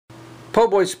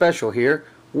Poboyspecial here.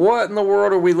 What in the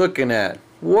world are we looking at?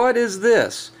 What is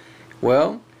this?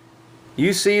 Well,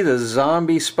 you see the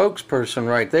zombie spokesperson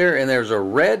right there, and there's a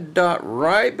red dot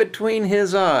right between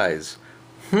his eyes.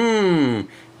 You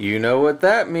know what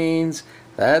that means.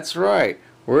 That's right.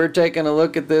 We're taking a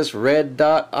look at this red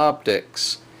dot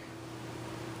optics.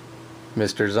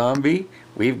 Mr. Zombie,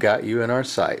 we've got you in our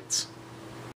sights.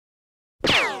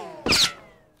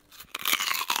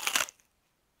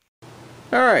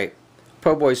 Alright,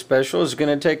 Poboyspecial is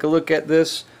going to take a look at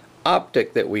this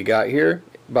optic that we got here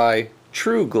by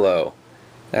Truglo.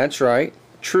 That's right,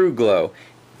 Truglo.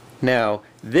 Now,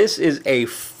 this is a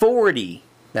 40,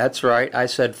 that's right, I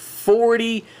said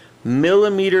 40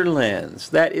 millimeter lens.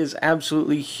 That is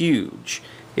absolutely huge.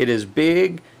 It is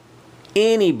big.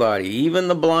 Anybody, even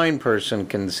the blind person,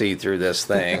 can see through this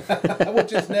thing.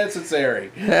 Which is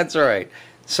necessary. That's right.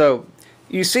 So,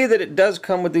 you see that it does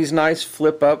come with these nice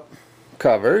flip-up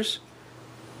covers.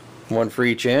 One for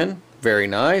each end. Very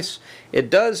nice. It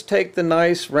does take the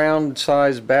nice round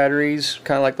size batteries,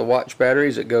 kind of like the watch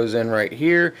batteries. It goes in right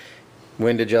here.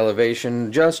 Windage elevation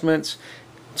adjustments.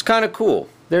 It's kind of cool.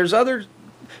 There's other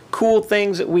cool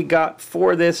things that we got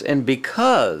for this and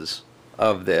because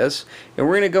of this, and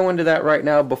we're going to go into that right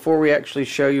now before we actually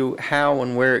show you how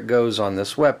and where it goes on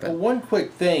this weapon. Well, one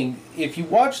quick thing, if you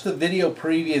watched the video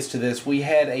previous to this, we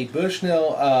had a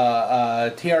Bushnell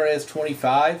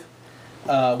TRS-25,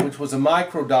 which was a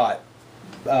micro dot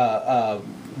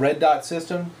red dot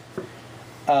system.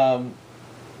 When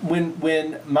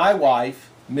my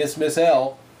wife, Miss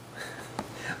L,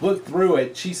 looked through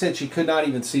it, she said she could not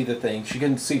even see the thing. She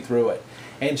couldn't see through it,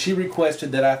 and she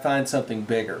requested that I find something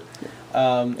bigger.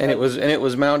 And it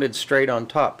was mounted straight on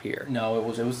top here. No, it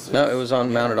was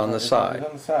mounted on the side. It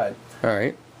was on the side. All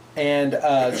right. And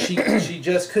she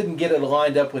just couldn't get it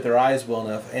lined up with her eyes well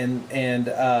enough, and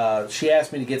she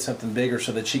asked me to get something bigger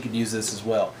so that she could use this as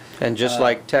well. And just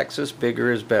like Texas, bigger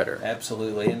is better.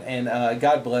 Absolutely. And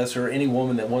God bless her. Any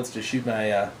woman that wants to shoot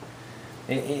my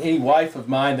any wife of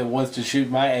mine that wants to shoot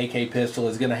my AK pistol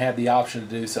is going to have the option to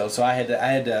do so. So I had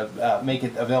to make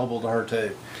it available to her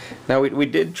too. Now we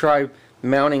did try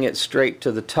mounting it straight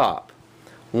to the top.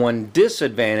 One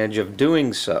disadvantage of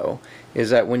doing so is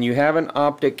that when you have an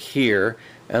optic here,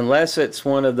 unless it's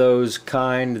one of those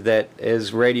kind that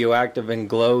is radioactive and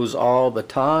glows all the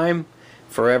time,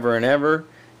 forever and ever,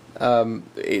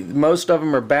 most of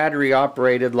them are battery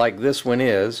operated like this one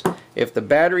is. If the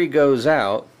battery goes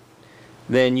out,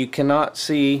 then you cannot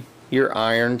see your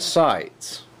iron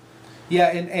sights. Yeah,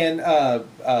 and got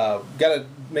to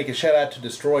make a shout out to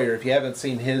Destroyer. If you haven't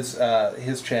seen his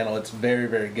channel, it's very,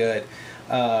 very good.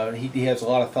 He has a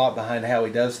lot of thought behind how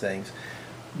he does things.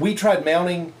 We tried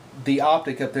mounting the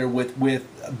optic up there with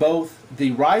both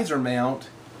the riser mount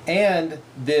and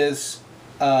this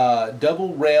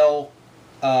double rail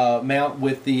mount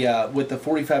with the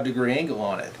 45-degree angle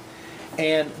on it.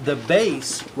 And the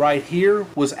base right here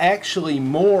was actually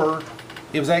more.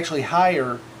 It was actually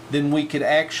higher than we could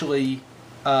actually,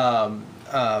 and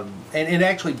it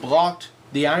actually blocked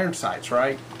the iron sights,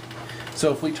 right?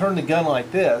 So if we turn the gun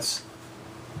like this,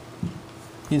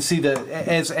 you can see that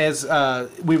as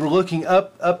we were looking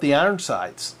up the iron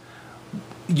sights,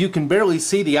 you can barely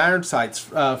see the iron sights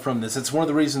from this. It's one of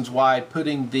the reasons why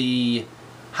putting the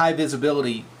high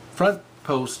visibility front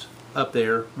post up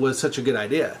there was such a good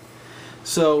idea.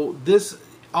 So this,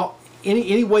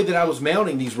 any way that I was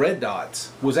mounting these red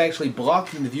dots was actually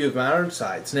blocking the view of my iron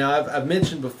sights. Now I've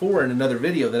mentioned before in another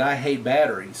video that I hate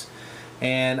batteries,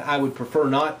 and I would prefer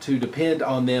not to depend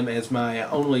on them as my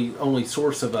only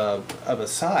source of a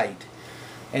sight.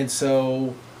 And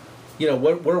so, you know,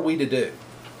 what are we to do?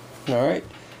 All right.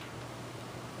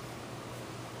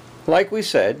 Like we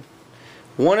said,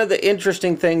 one of the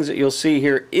interesting things that you'll see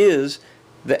here is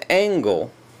the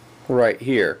angle right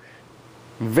here.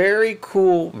 Very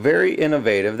cool, very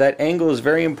innovative. That angle is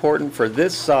very important for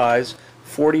this size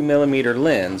 40 millimeter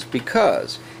lens,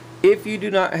 because if you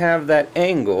do not have that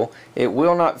angle, it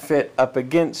will not fit up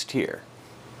against here.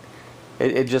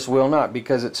 It just will not,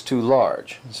 because it's too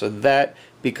large. So that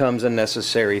becomes a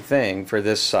necessary thing for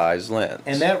this size lens.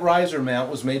 And that riser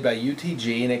mount was made by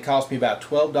UTG, and it cost me about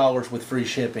 $12 with free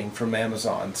shipping from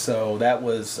Amazon. So that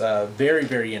was very,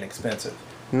 very inexpensive.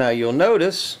 Now you'll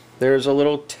notice there's a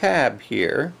little tab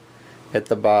here at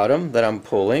the bottom that I'm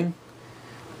pulling.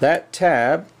 That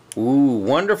tab,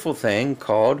 wonderful thing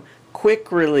called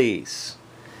quick release.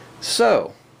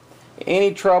 So,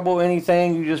 any trouble,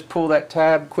 anything, you just pull that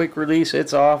tab, quick release,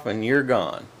 it's off and you're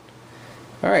gone.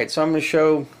 Alright, so I'm going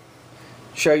to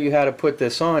show you how to put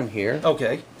this on here.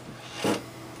 Okay.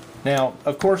 Now,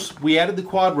 of course, we added the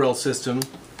quad rail system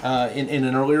in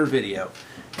an earlier video.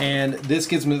 And this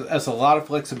gives us a lot of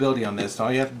flexibility on this.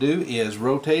 All you have to do is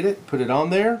rotate it, put it on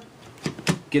there,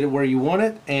 get it where you want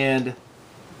it, and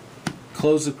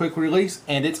close the quick release,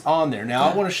 and it's on there. Now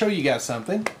I want to show you guys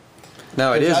something.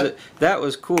 Now it is that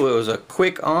was cool. It was a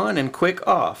quick on and quick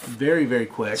off. Very, very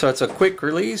quick. So it's a quick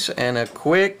release and a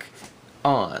quick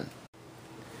on.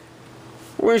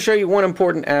 We're going to show you one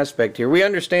important aspect here. We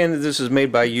understand that this is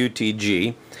made by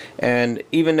UTG, and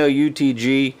even though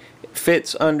UTG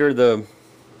fits under the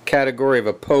category of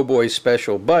a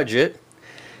Poboyspecial budget,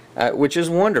 which is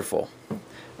wonderful.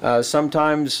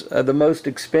 Sometimes the most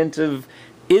expensive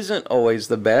isn't always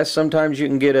the best. Sometimes you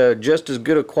can get just as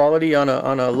good a quality on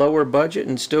a lower budget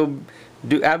and still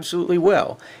do absolutely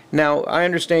well. Now, I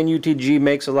understand UTG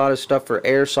makes a lot of stuff for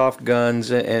airsoft guns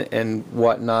and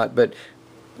whatnot, but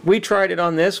we tried it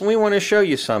on this and we want to show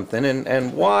you something,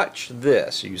 and watch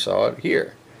this. You saw it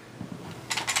here.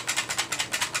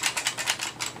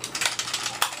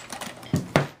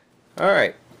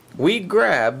 Alright, we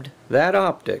grabbed that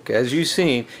optic, as you've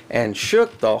seen, and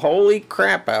shook the holy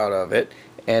crap out of it,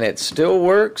 and it still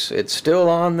works, it's still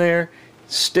on there,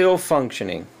 still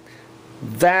functioning.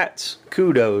 That's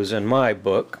kudos in my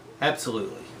book.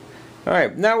 Absolutely.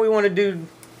 Alright, now we want to do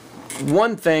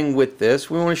one thing with this.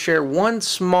 We want to share one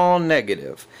small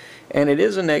negative. And it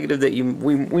is a negative that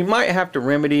we might have to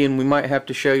remedy, and we might have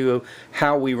to show you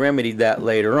how we remedied that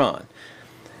later on.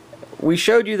 We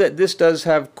showed you that this does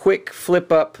have quick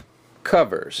flip up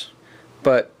covers,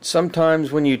 but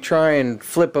sometimes when you try and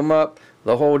flip them up,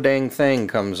 the whole dang thing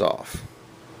comes off.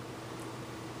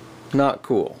 Not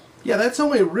cool. Yeah, that's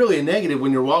only really a negative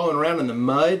when you're wallowing around in the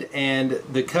mud and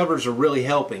the covers are really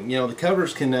helping. You know, the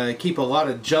covers can keep a lot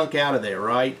of junk out of there,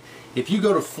 right? If you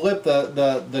go to flip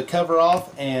the cover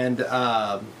off and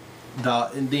the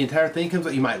entire thing comes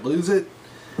out, you might lose it.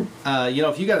 You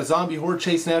know, if you got a zombie horde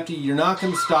chasing after you, you're not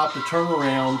going to stop to turn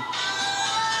around.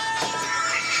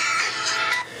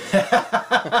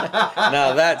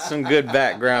 Now that's some good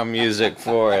background music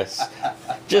for us.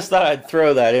 Just thought I'd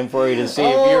throw that in for you to see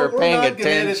if you were paying attention. We're not going to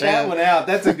edit that one out.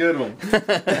 That's a good one.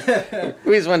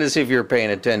 We just wanted to see if you were paying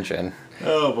attention.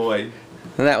 Oh boy.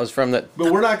 And that was from the...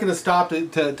 But we're not going to stop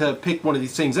to pick one of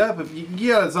these things up. If you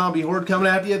got a zombie horde coming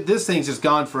after you, this thing's just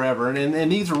gone forever. And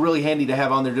these are really handy to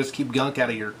have on there, just keep gunk out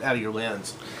of your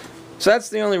lens. So that's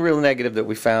the only real negative that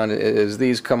we found, is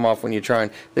these come off when you try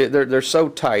and... They're so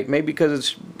tight. Maybe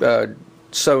because it's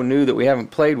so new that we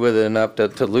haven't played with it enough to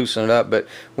loosen it up. But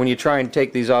when you try and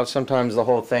take these off, sometimes the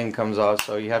whole thing comes off.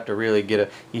 So you have to really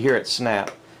get you hear it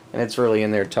snap. And it's really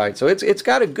in there tight. So it's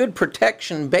got a good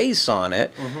protection base on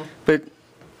it. Mm-hmm. But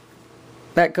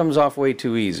that comes off way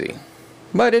too easy.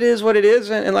 But it is what it is,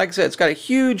 and like I said, it's got a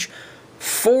huge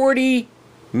 40mm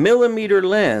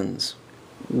lens.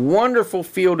 Wonderful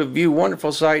field of view,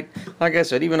 wonderful sight. Like I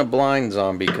said, even a blind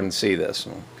zombie can see this.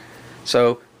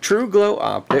 So, Truglo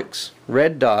optics,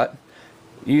 red dot.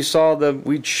 You saw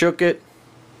we shook it.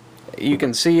 You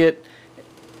can see it,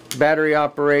 battery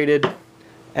operated,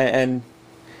 and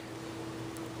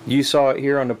you saw it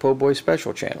here on the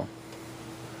Poboyspecial channel.